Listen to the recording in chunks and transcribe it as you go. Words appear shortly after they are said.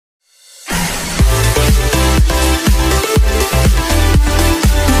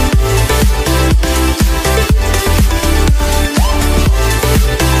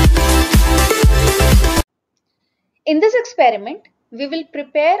In this experiment, we will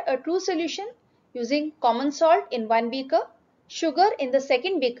prepare a true solution using common salt in one beaker, sugar in the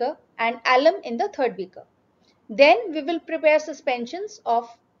second beaker and alum in the third beaker. Then we will prepare suspensions of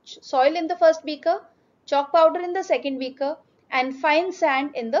soil in the first beaker, chalk powder in the second beaker and fine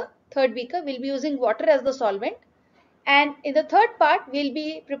sand in the third beaker. We will be using water as the solvent. And in the third part, we will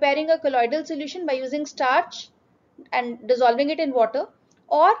be preparing a colloidal solution by using starch and dissolving it in water,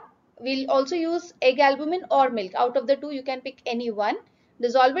 or we'll also use egg albumin or milk. Out of the two, you can pick any one.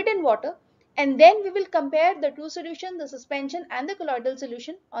 Dissolve it in water, and then we will compare the true solution, the suspension and the colloidal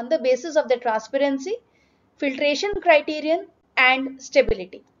solution on the basis of the transparency, filtration criterion and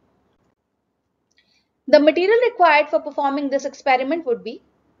stability. The material required for performing this experiment would be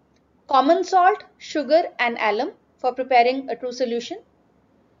common salt, sugar and alum for preparing a true solution,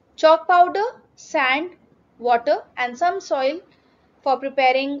 chalk powder, sand, water and some soil for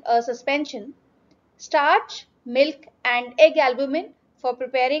preparing a suspension, starch, milk and egg albumin for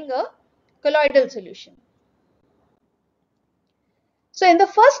preparing a colloidal solution. So in the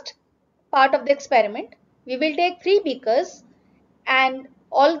first part of the experiment, we will take 3 beakers and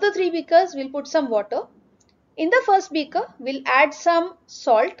all the 3 beakers will put some water. In the first beaker, we'll add some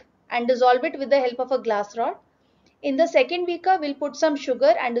salt and dissolve it with the help of a glass rod. In the second beaker, we'll put some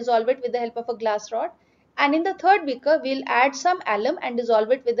sugar and dissolve it with the help of a glass rod. And in the third beaker, we'll add some alum and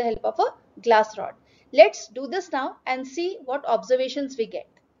dissolve it with the help of a glass rod. Let's do this now and see what observations we get.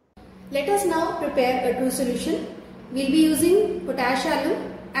 Let us now prepare a true solution. We'll be using potash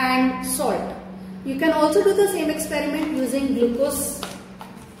alum and salt. You can also do the same experiment using glucose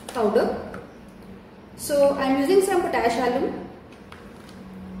powder. So I am using some potash alum.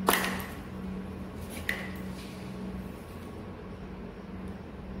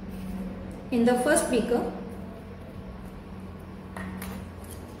 In the first beaker,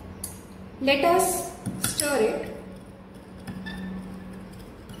 let us stir it.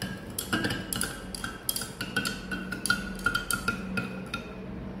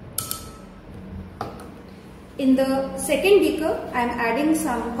 In the second beaker, I am adding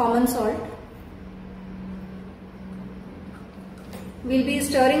some common salt. We will be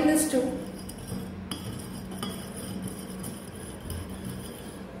stirring this too.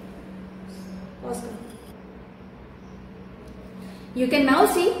 You can now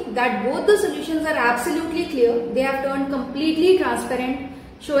see that both the solutions are absolutely clear. They have turned completely transparent,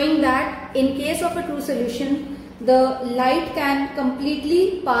 showing that in case of a true solution, the light can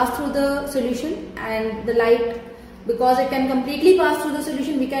completely pass through the solution, and the light, because it can completely pass through the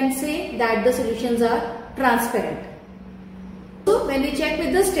solution, we can say that the solutions are transparent. So when we check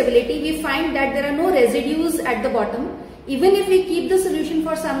with the stability, we find that there are no residues at the bottom. Even if we keep the solution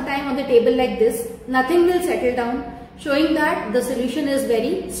for some time on the table like this, nothing will settle down, showing that the solution is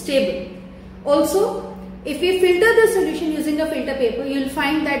very stable. Also, if we filter the solution using a filter paper, you will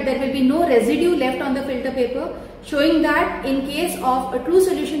find that there will be no residue left on the filter paper, showing that in case of a true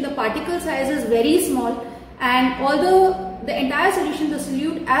solution, the particle size is very small, and although the entire solution, the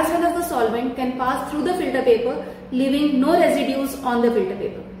solute as well as the solvent, can pass through the filter paper, leaving no residues on the filter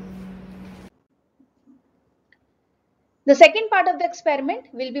paper. The second part of the experiment,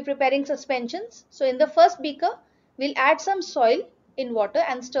 we'll be preparing suspensions. So in the first beaker, we'll add some soil in water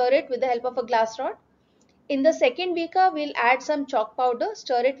and stir it with the help of a glass rod. In the second beaker, we'll add some chalk powder,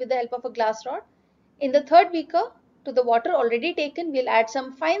 stir it with the help of a glass rod. In the third beaker, to the water already taken, we'll add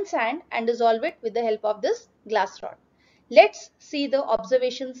some fine sand and dissolve it with the help of this glass rod. Let's see the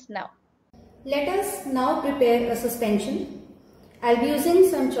observations now. Let us now prepare a suspension. I'll be using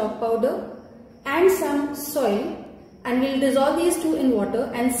some chalk powder and some soil, and we'll dissolve these two in water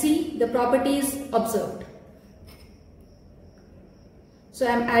and see the properties observed. So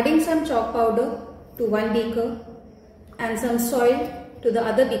I'm adding some chalk powder to one beaker and some soil to the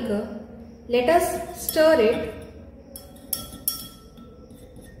other beaker. Let us stir it.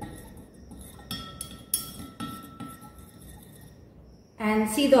 And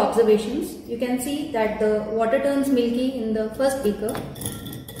see the observations. You can see that the water turns milky in the first beaker.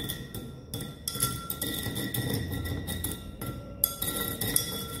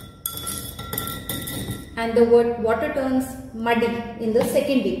 And the water turns muddy in the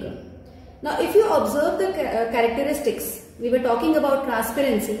second beaker. Now if you observe the characteristics, we were talking about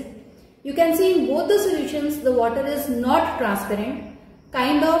transparency. You can see in both the solutions the water is not transparent.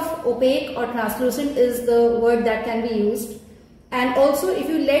 Kind of opaque or translucent is the word that can be used. And also if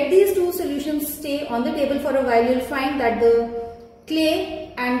you let these two solutions stay on the table for a while, you will find that the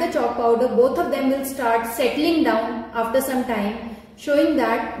clay and the chalk powder, both of them will start settling down after some time, showing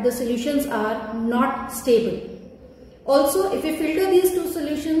that the solutions are not stable. Also, if you filter these two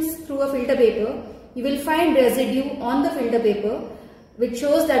solutions through a filter paper, you will find residue on the filter paper, which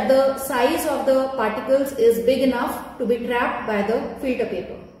shows that the size of the particles is big enough to be trapped by the filter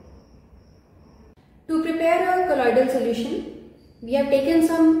paper. To prepare a colloidal solution, we have taken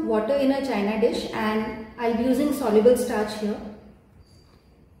some water in a china dish and I'll be using soluble starch here.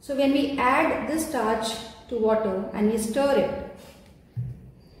 So when we add this starch to water and we stir it,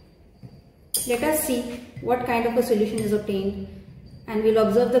 let us see what kind of a solution is obtained, and we'll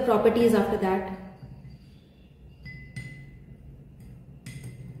observe the properties after that.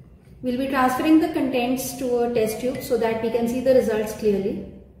 We'll be transferring the contents to a test tube so that we can see the results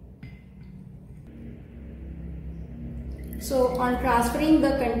clearly. So on transferring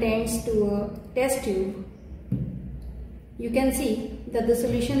the contents to a test tube, you can see that the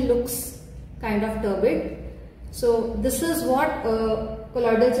solution looks kind of turbid. So this is what a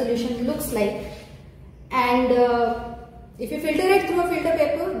colloidal solution looks like, and if you filter it through a filter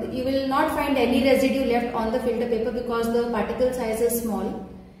paper, you will not find any residue left on the filter paper because the particle size is small,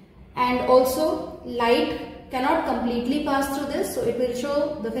 and also light cannot completely pass through this, so it will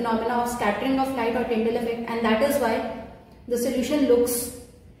show the phenomena of scattering of light or Tyndall effect, and that is why the solution looks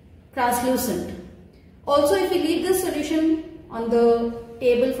translucent. Also, if you leave this solution on the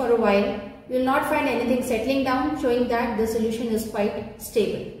table for a while, you will not find anything settling down, showing that the solution is quite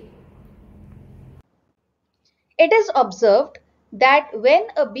stable. It is observed that when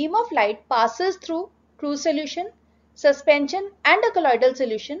a beam of light passes through true solution, suspension and a colloidal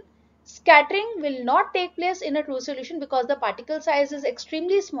solution, scattering will not take place in a true solution because the particle size is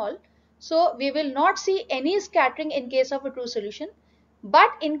extremely small. So we will not see any scattering in case of a true solution.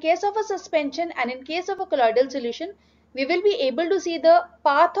 But in case of a suspension and in case of a colloidal solution, we will be able to see the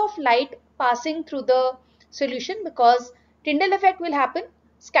path of light passing through the solution because Tyndall effect will happen.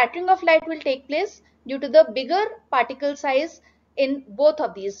 Scattering of light will take place due to the bigger particle size in both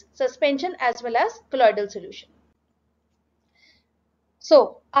of these, suspension as well as colloidal solution.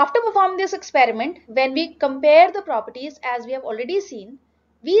 So after performing this experiment, when we compare the properties as we have already seen,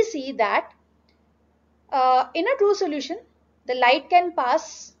 we see that in a true solution, the light can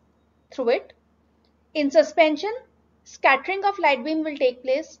pass through it. In suspension, scattering of light beam will take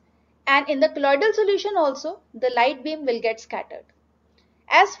place, and in the colloidal solution also, the light beam will get scattered.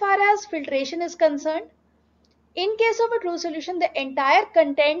 As far as filtration is concerned, in case of a true solution, the entire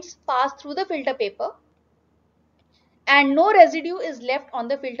contents pass through the filter paper and no residue is left on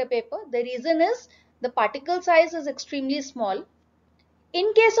the filter paper. The reason is the particle size is extremely small.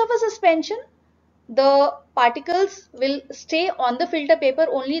 In case of a suspension, the particles will stay on the filter paper,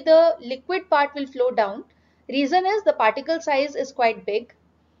 only the liquid part will flow down. Reason is the particle size is quite big.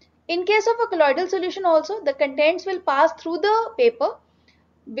 In case of a colloidal solution also, the contents will pass through the paper,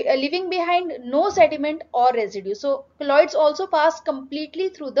 leaving behind no sediment or residue. So colloids also pass completely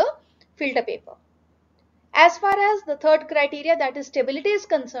through the filter paper. As far as the third criteria, that is stability, is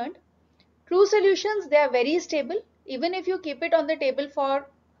concerned, true solutions, they are very stable. Even if you keep it on the table for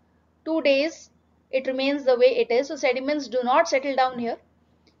 2 days, it remains the way it is. So sediments do not settle down here.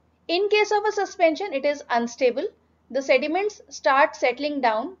 In case of a suspension, it is unstable. The sediments start settling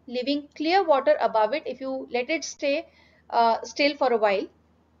down, leaving clear water above it if you let it stay still for a while.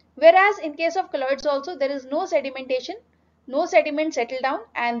 Whereas in case of colloids also, there is no sedimentation, no sediment settle down,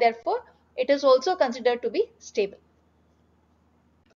 and therefore it is also considered to be stable.